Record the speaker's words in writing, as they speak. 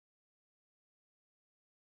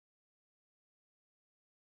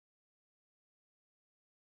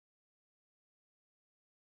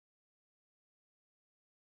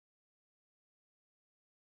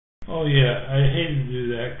Oh yeah, I hated to do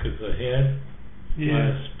that because I had Yeah.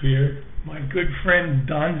 a spear. My good friend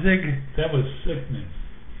Danzig. That was sickening.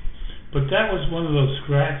 But that was one of those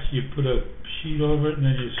scratch, you put a sheet over it and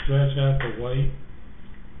then you scratch out the white.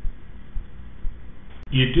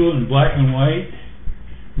 You do it in black and white,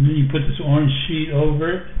 and then you put this orange sheet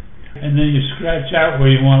over it, and then you scratch out where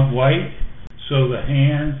you want white, so the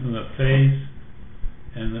hands and the face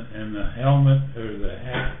and the helmet or the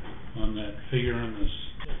hat on that figure on the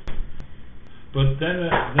stick. But then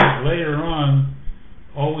later on,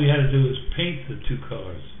 all we had to do was paint the two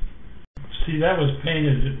colors. See, that was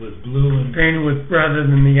painted with blue and... Painted with, rather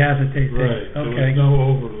than the acetate thing. Right, Okay. there was no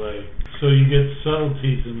overlay. So you get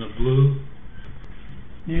subtleties in the blue.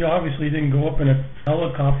 You obviously didn't go up in a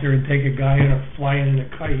helicopter and take a guy flying in a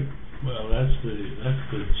kite. Well, that's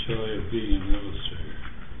the joy of being an illustrator.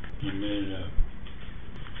 You made it up.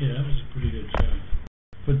 Yeah, that was a pretty good job.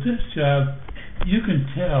 But this job, you can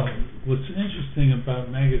tell what's interesting about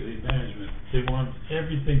magazine management. They want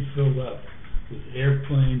everything filled up with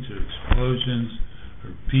airplanes or explosions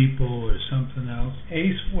or people or something else.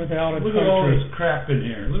 Ace without a Look country. at all this crap in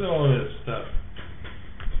here. Look at all this stuff.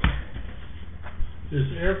 There's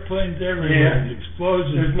airplanes everywhere, Yeah.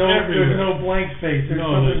 explosions There's everywhere. no blank space. There's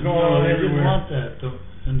No, something going on they didn't everywhere. want that,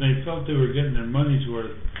 and they felt they were getting their money's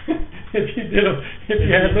worth. If you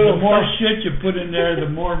had The little more stuff- shit you put in there, the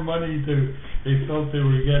more money they felt they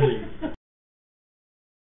were getting.